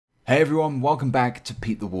Hey everyone, welcome back to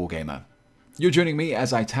Pete the Wargamer. You're joining me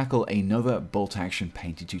as I tackle another bolt action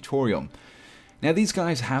painting tutorial. Now these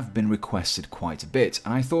guys have been requested quite a bit,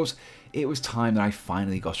 and I thought it was time that I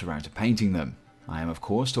finally got around to painting them. I am of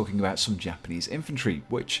course talking about some Japanese infantry,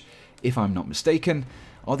 which, if I'm not mistaken,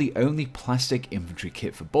 are the only plastic infantry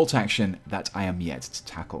kit for bolt action that I am yet to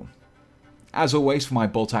tackle. As always for my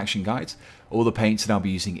bolt action guides, all the paints that I'll be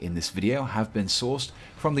using in this video have been sourced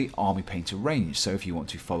from the Army Painter range, so if you want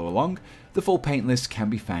to follow along, the full paint list can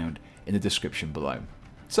be found in the description below.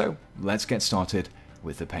 So let's get started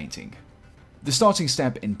with the painting. The starting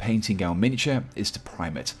step in painting our miniature is to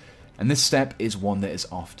prime it, and this step is one that is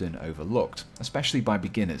often overlooked, especially by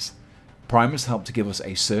beginners. Primers help to give us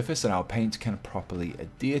a surface that our paint can properly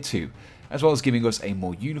adhere to, as well as giving us a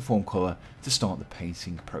more uniform colour to start the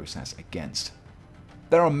painting process against.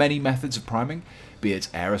 There are many methods of priming, be it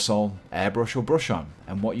aerosol, airbrush or brush on,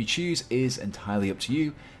 and what you choose is entirely up to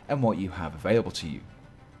you and what you have available to you.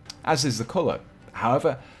 As is the colour.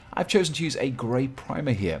 However, I've chosen to use a grey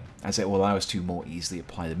primer here, as it will allow us to more easily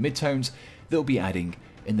apply the midtones that we'll be adding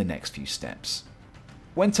in the next few steps.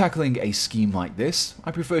 When tackling a scheme like this,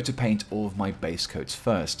 I prefer to paint all of my base coats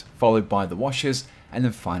first, followed by the washes, and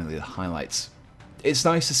then finally the highlights. It's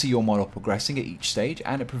nice to see your model progressing at each stage,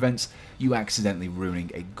 and it prevents you accidentally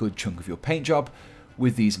ruining a good chunk of your paint job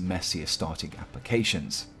with these messier starting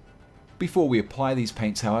applications. Before we apply these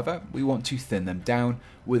paints, however, we want to thin them down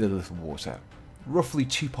with a little water. Roughly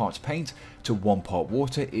 2 parts paint to 1 part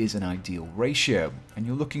water is an ideal ratio, and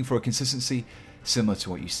you're looking for a consistency similar to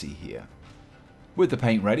what you see here. With the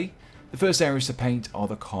paint ready, the first areas to paint are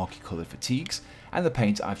the khaki coloured fatigues, and the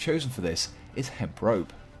paint I've chosen for this is Hemp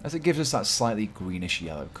Rope, as it gives us that slightly greenish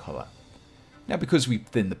yellow colour. Now because we've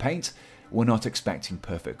thinned the paint, we're not expecting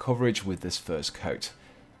perfect coverage with this first coat.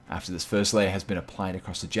 After this first layer has been applied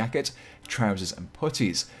across the jacket, trousers and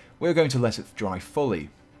puttees, we're going to let it dry fully,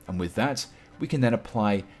 and with that, we can then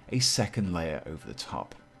apply a second layer over the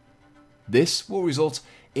top. This will result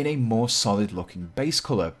in a more solid looking base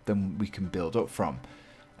colour than we can build up from.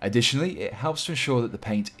 Additionally, it helps to ensure that the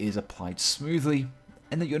paint is applied smoothly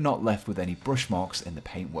and that you're not left with any brush marks in the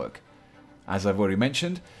paintwork. As I've already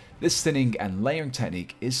mentioned, this thinning and layering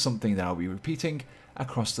technique is something that I'll be repeating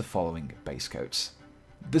across the following base coats.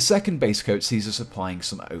 The second base coat sees us applying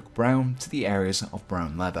some oak brown to the areas of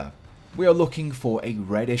brown leather. We are looking for a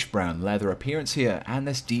reddish brown leather appearance here, and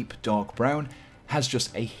this deep dark brown has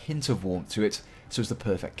just a hint of warmth to it, so it's the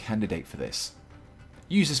perfect candidate for this.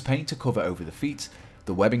 Use this paint to cover over the feet,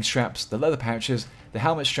 the webbing straps, the leather pouches, the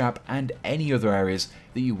helmet strap, and any other areas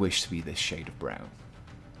that you wish to be this shade of brown.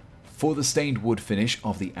 For the stained wood finish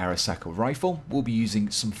of the Arisaka rifle, we'll be using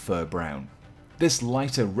some fur brown. This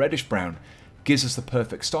lighter reddish brown gives us the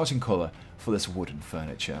perfect starting colour for this wooden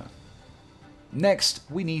furniture. Next,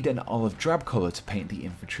 we need an olive drab colour to paint the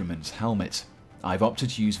infantryman's helmet. I've opted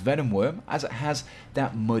to use Venom Wyrm as it has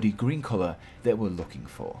that muddy green colour that we're looking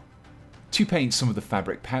for. To paint some of the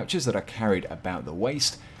fabric pouches that are carried about the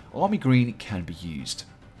waist, army green can be used.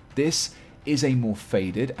 This is a more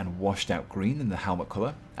faded and washed out green than the helmet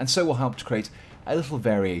colour, and so will help to create a little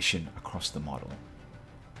variation across the model.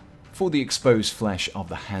 For the exposed flesh of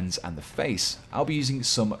the hands and the face, I'll be using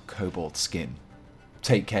some Kobold Skin.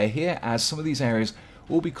 Take care here, as some of these areas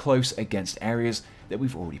will be close against areas that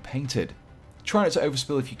we've already painted. Try not to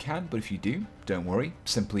overspill if you can, but if you do, don't worry,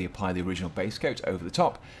 simply apply the original base coat over the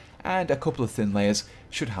top, and a couple of thin layers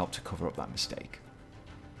should help to cover up that mistake.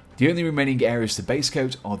 The only remaining areas to base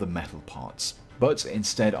coat are the metal parts, but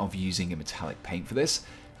instead of using a metallic paint for this,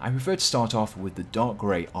 I prefer to start off with the dark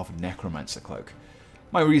grey of Necromancer Cloak.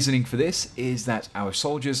 My reasoning for this is that our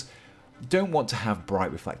soldiers don't want to have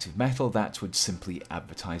bright reflective metal that would simply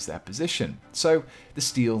advertise their position, so the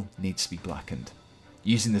steel needs to be blackened.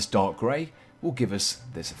 Using this dark grey will give us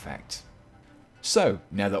this effect. So,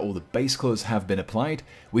 now that all the base colours have been applied,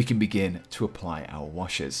 we can begin to apply our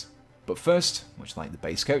washes. But first, much like the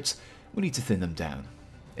base coats, we need to thin them down.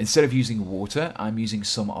 Instead of using water, I'm using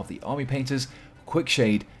some of the Army Painter's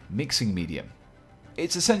Quickshade mixing medium.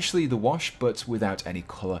 It's essentially the wash, but without any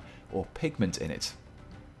colour or pigment in it.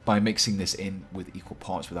 By mixing this in with equal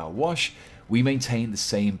parts with our wash, we maintain the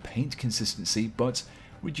same paint consistency, but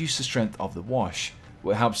reduce the strength of the wash,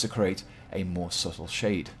 which helps to create a more subtle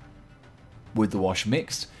shade. With the wash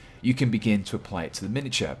mixed, you can begin to apply it to the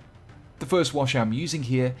miniature. The first wash I'm using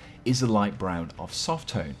here is the light brown of soft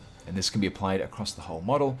tone, and this can be applied across the whole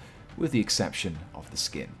model with the exception of the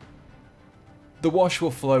skin. The wash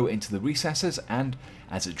will flow into the recesses, and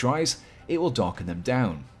as it dries, it will darken them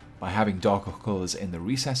down. By having darker colours in the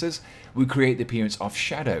recesses, we create the appearance of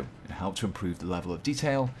shadow and help to improve the level of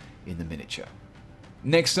detail in the miniature.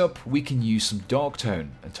 Next up, we can use some dark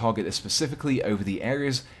tone and target this specifically over the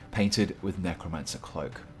areas painted with Necromancer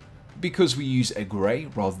Cloak. Because we use a grey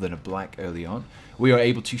rather than a black early on, we are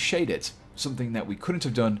able to shade it, something that we couldn't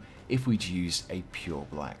have done if we'd used a pure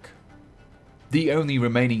black. The only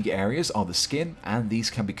remaining areas are the skin, and these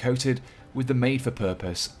can be coated with the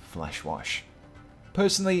made-for-purpose flesh wash.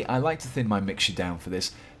 Personally, I like to thin my mixture down for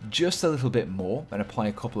this just a little bit more and apply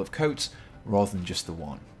a couple of coats rather than just the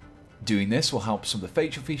one. Doing this will help some of the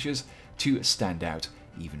facial features to stand out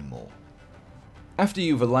even more. After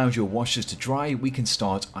you've allowed your washes to dry, we can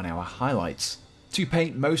start on our highlights. To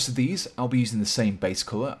paint most of these, I'll be using the same base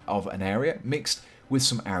colour of an area mixed with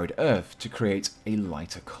some Arid Earth to create a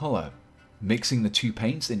lighter colour. Mixing the two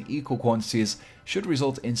paints in equal quantities should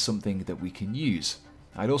result in something that we can use.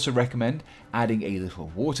 I'd also recommend adding a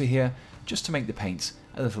little water here just to make the paints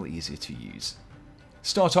a little easier to use.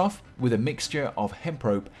 Start off with a mixture of Hemp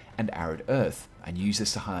Rope and Arid Earth and use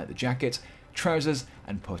this to highlight the jacket, trousers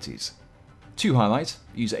and puttees. To highlight,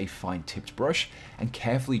 use a fine tipped brush and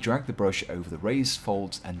carefully drag the brush over the raised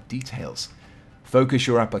folds and details. Focus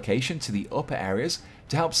your application to the upper areas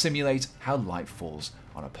to help simulate how light falls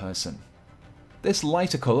on a person. This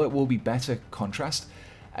lighter colour will be better contrast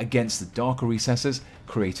against the darker recesses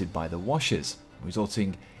created by the washes,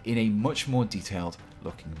 resulting in a much more detailed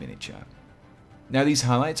looking miniature. Now these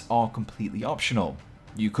highlights are completely optional.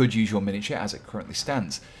 You could use your miniature as it currently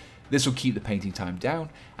stands. This will keep the painting time down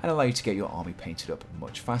and allow you to get your army painted up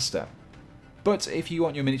much faster. But if you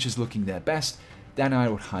want your miniatures looking their best, then I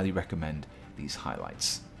would highly recommend these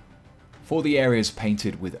highlights. For the areas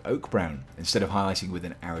painted with oak brown, instead of highlighting with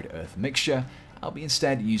an Arid Earth mixture, I'll be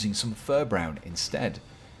instead using some fur brown instead.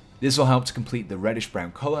 This will help to complete the reddish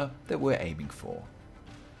brown colour that we're aiming for.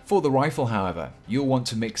 For the rifle, however, you'll want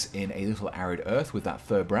to mix in a little Arid Earth with that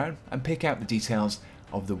fur brown and pick out the details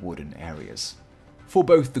of the wooden areas. For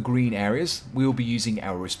both the green areas, we will be using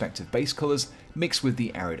our respective base colours mixed with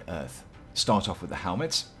the Arid Earth. Start off with the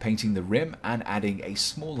helmet, painting the rim and adding a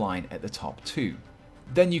small line at the top too.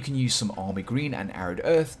 Then you can use some army green and Arid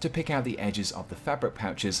Earth to pick out the edges of the fabric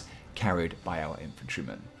pouches carried by our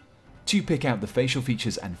infantrymen. To pick out the facial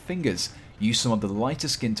features and fingers, use some of the lighter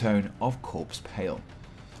skin tone of Corpse Pale.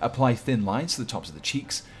 Apply thin lines to the tops of the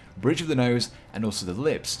cheeks, bridge of the nose and also the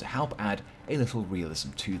lips to help add a little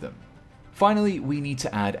realism to them. Finally, we need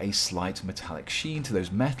to add a slight metallic sheen to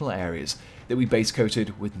those metal areas that we base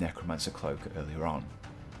coated with Necromancer Cloak earlier on.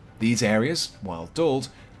 These areas, while dulled,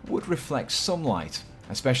 would reflect some light,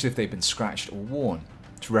 especially if they've been scratched or worn.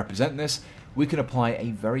 To represent this, we can apply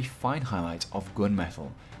a very fine highlight of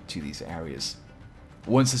gunmetal to these areas.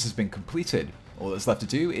 Once this has been completed, all that's left to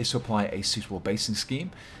do is to apply a suitable basing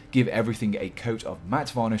scheme, give everything a coat of matte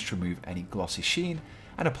varnish to remove any glossy sheen,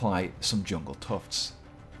 and apply some jungle tufts,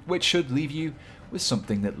 which should leave you with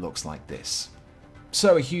something that looks like this.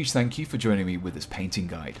 So a huge thank you for joining me with this painting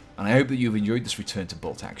guide, and I hope that you've enjoyed this return to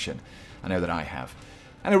bolt action. I know that I have,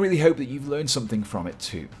 and I really hope that you've learned something from it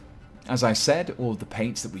too. As I said, all of the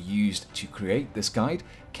paints that we used to create this guide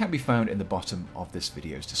can be found in the bottom of this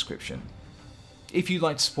video's description. If you'd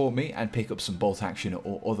like to support me and pick up some bolt action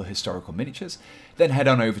or other historical miniatures, then head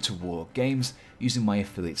on over to Warlock Games using my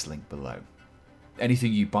affiliates link below.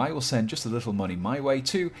 Anything you buy will send just a little money my way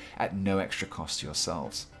too, at no extra cost to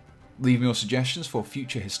yourselves. Leave me your suggestions for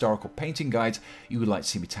future historical painting guides you would like to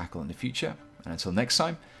see me tackle in the future, and until next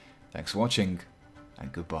time, thanks for watching,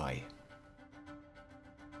 and goodbye.